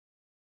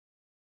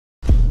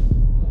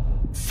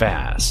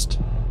Fast.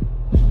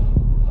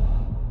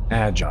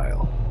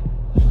 Agile.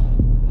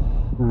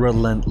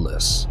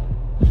 Relentless.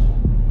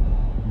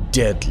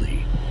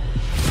 Deadly.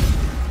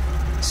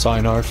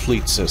 Sinar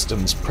Fleet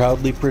Systems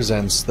proudly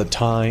presents the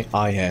TIE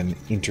IN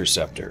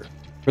Interceptor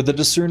for the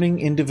discerning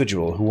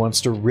individual who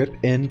wants to rip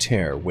and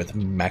tear with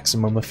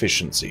maximum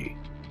efficiency.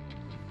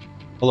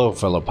 Hello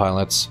fellow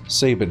pilots,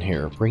 Sabin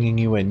here, bringing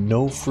you a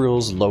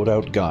no-frills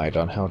loadout guide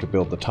on how to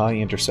build the TIE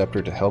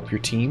Interceptor to help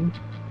your team,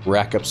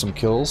 rack up some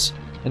kills,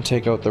 and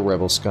take out the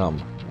rebel scum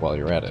while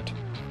you're at it.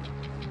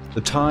 The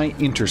TIE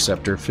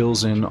Interceptor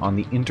fills in on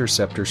the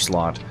Interceptor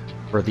slot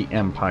for the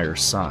Empire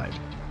side.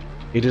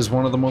 It is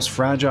one of the most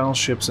fragile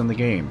ships in the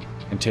game,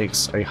 and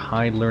takes a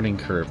high learning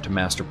curve to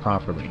master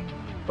properly,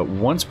 but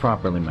once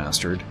properly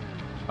mastered,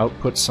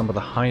 outputs some of the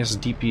highest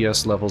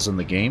DPS levels in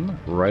the game,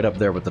 right up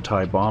there with the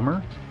TIE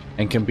Bomber,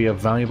 and can be a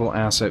valuable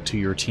asset to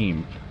your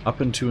team,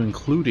 up into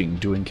including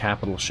doing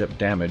capital ship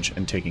damage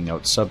and taking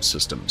out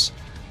subsystems.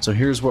 So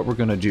here's what we're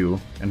going to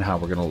do and how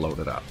we're going to load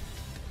it up.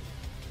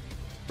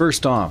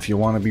 First off, you'll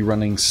want to be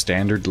running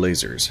standard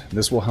lasers.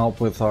 This will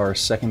help with our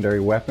secondary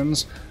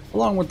weapons,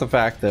 along with the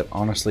fact that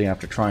honestly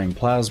after trying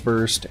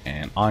Plasburst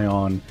and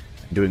Ion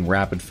and doing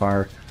rapid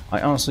fire,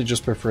 I honestly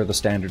just prefer the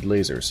standard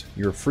lasers.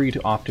 You're free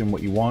to opt in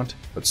what you want,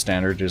 but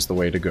standard is the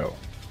way to go.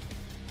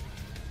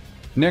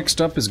 Next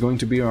up is going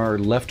to be our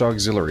left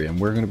auxiliary, and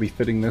we're going to be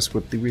fitting this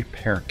with the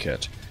repair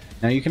kit.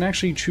 Now you can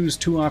actually choose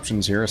two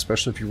options here,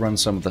 especially if you run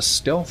some of the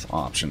stealth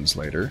options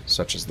later,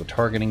 such as the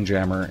targeting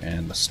jammer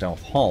and the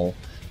stealth hull,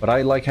 but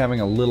I like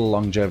having a little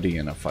longevity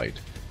in a fight.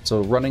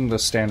 So running the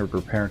standard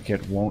repair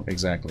kit won't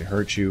exactly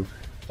hurt you,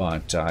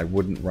 but I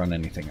wouldn't run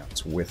anything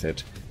else with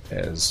it,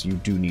 as you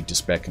do need to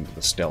spec into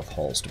the stealth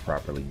hulls to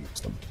properly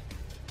use them.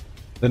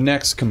 The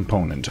next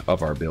component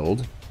of our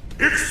build...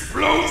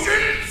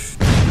 Explosions!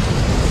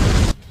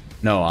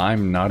 No,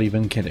 I'm not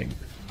even kidding.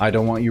 I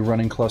don't want you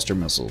running cluster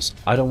missiles.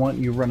 I don't want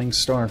you running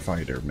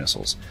starfighter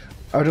missiles.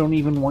 I don't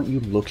even want you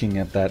looking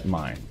at that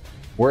mine.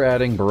 We're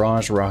adding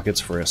barrage rockets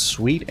for a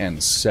sweet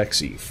and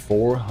sexy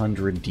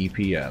 400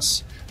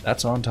 DPS.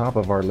 That's on top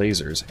of our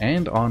lasers,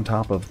 and on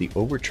top of the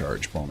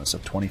overcharge bonus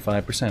of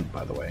 25%,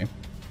 by the way.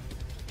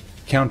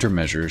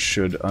 Countermeasures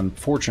should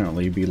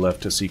unfortunately be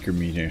left to Seeker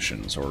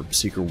munitions, or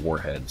Seeker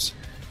warheads.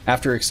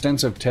 After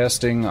extensive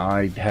testing,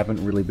 I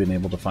haven't really been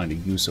able to find a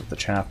use of the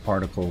chaff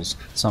particles.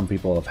 Some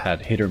people have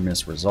had hit or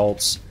miss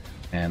results,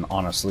 and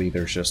honestly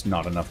there's just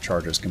not enough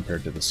charges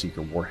compared to the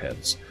Seeker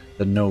warheads.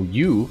 The No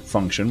You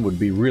function would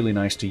be really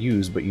nice to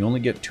use, but you only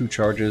get 2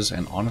 charges,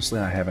 and honestly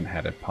I haven't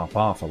had it pop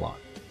off a lot.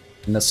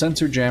 And the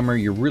sensor jammer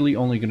you're really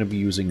only going to be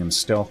using in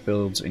stealth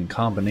builds in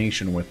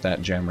combination with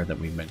that jammer that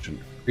we mentioned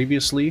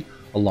previously,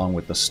 along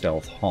with the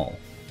stealth hull.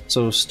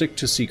 So stick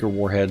to Seeker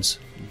warheads,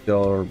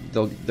 they're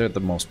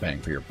the most bang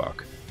for your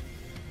buck.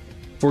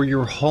 For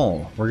your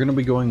hull, we're going to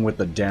be going with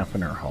the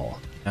dampener hull.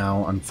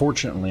 Now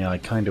unfortunately I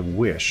kind of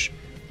wish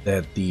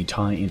that the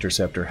TIE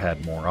Interceptor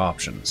had more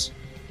options.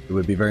 It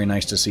would be very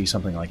nice to see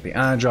something like the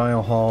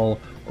Agile hull,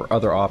 or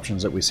other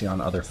options that we see on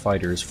other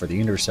fighters for the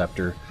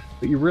Interceptor,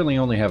 but you really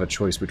only have a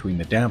choice between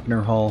the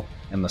dampener hull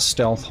and the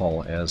stealth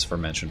hull, as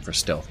aforementioned, for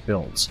stealth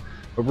builds.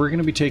 But we're going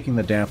to be taking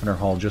the dampener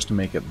hull just to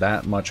make it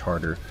that much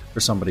harder for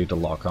somebody to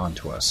lock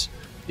onto us.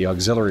 The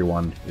auxiliary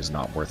one is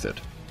not worth it.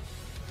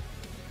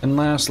 And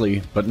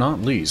lastly, but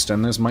not least,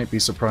 and this might be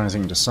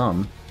surprising to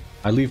some,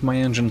 I leave my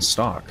engine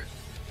stock.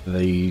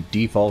 The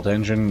default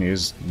engine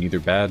is neither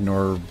bad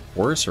nor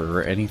worse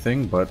or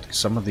anything, but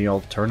some of the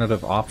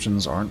alternative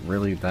options aren't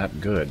really that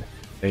good.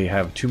 They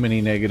have too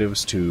many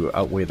negatives to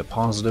outweigh the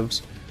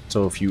positives,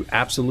 so if you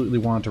absolutely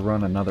want to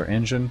run another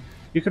engine,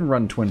 you can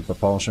run twin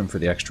propulsion for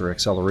the extra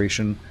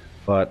acceleration,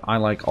 but I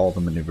like all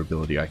the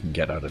maneuverability I can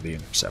get out of the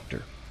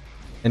Interceptor.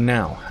 And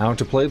now, how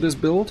to play this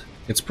build?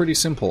 It's pretty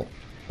simple.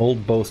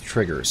 Hold both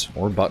triggers,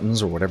 or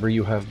buttons, or whatever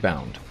you have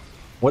bound.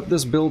 What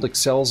this build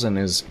excels in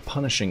is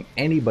punishing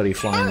anybody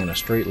flying in a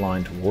straight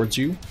line towards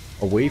you,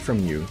 away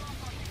from you,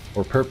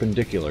 or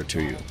perpendicular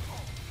to you.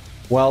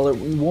 While it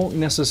won't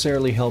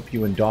necessarily help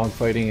you in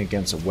dogfighting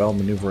against a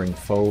well-maneuvering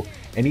foe,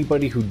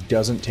 anybody who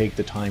doesn't take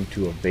the time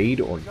to evade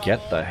or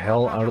get the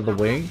hell out of the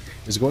way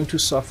is going to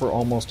suffer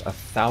almost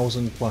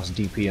 1,000 plus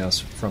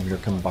DPS from your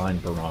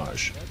combined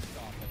barrage.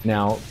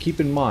 Now, keep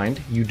in mind,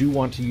 you do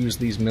want to use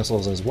these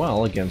missiles as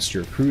well against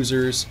your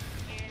cruisers,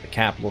 the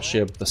capital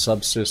ship, the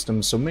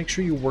subsystems, so make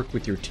sure you work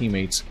with your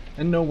teammates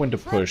and know when to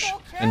push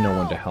and know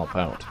when to help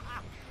out.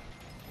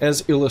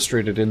 As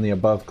illustrated in the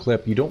above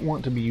clip, you don't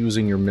want to be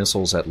using your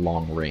missiles at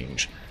long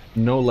range.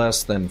 No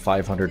less than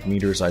 500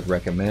 meters I'd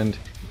recommend.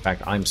 In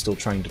fact, I'm still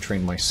trying to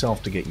train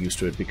myself to get used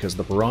to it because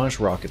the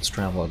barrage rockets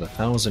travel at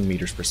 1,000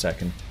 meters per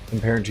second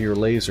compared to your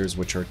lasers,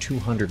 which are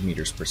 200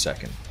 meters per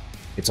second.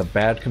 It's a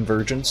bad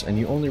convergence, and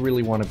you only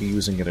really want to be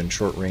using it in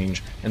short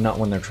range and not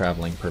when they're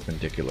traveling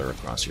perpendicular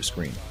across your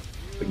screen.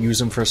 But use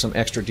them for some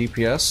extra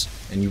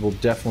DPS, and you will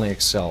definitely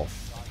excel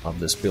on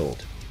this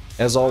build.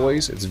 As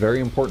always, it's very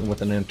important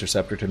with an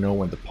Interceptor to know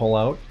when to pull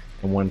out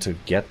and when to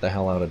get the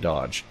hell out of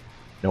dodge.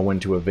 Know when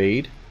to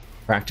evade,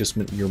 practice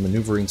your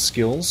maneuvering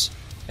skills,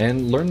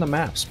 And learn the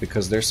maps,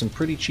 because there's some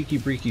pretty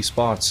cheeky-breaky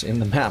spots in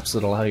the maps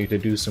that allow you to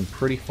do some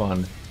pretty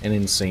fun and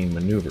insane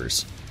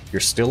maneuvers. You're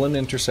still an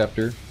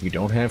Interceptor, you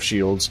don't have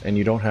shields, and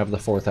you don't have the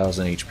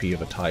 4000 HP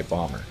of a TIE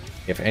bomber.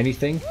 If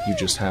anything, you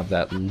just have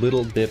that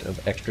little bit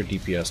of extra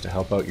DPS to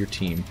help out your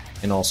team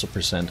and also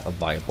present a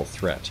viable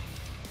threat.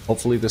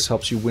 Hopefully this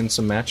helps you win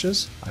some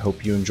matches. I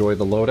hope you enjoy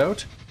the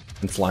loadout,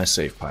 and fly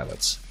safe,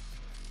 pilots.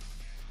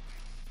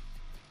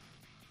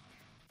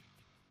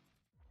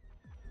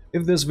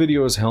 If this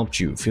video has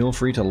helped you, feel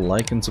free to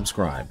like and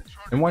subscribe.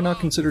 And why not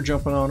consider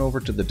jumping on over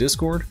to the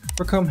Discord,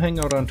 or come hang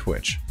out on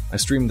Twitch. I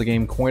stream the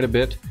game quite a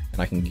bit, and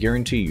I can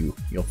guarantee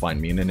you'll find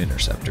me in an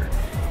Interceptor.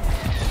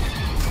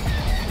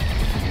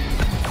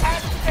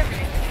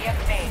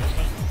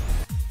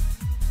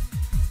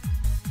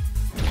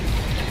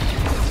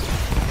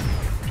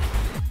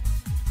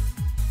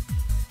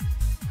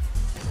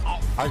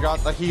 I got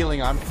the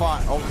healing, I'm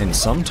fine. Oh. And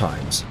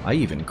sometimes, I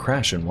even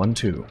crash in one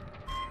too.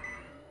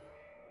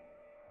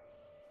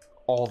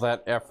 All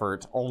that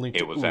effort, only to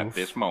It was at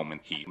this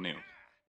moment he knew.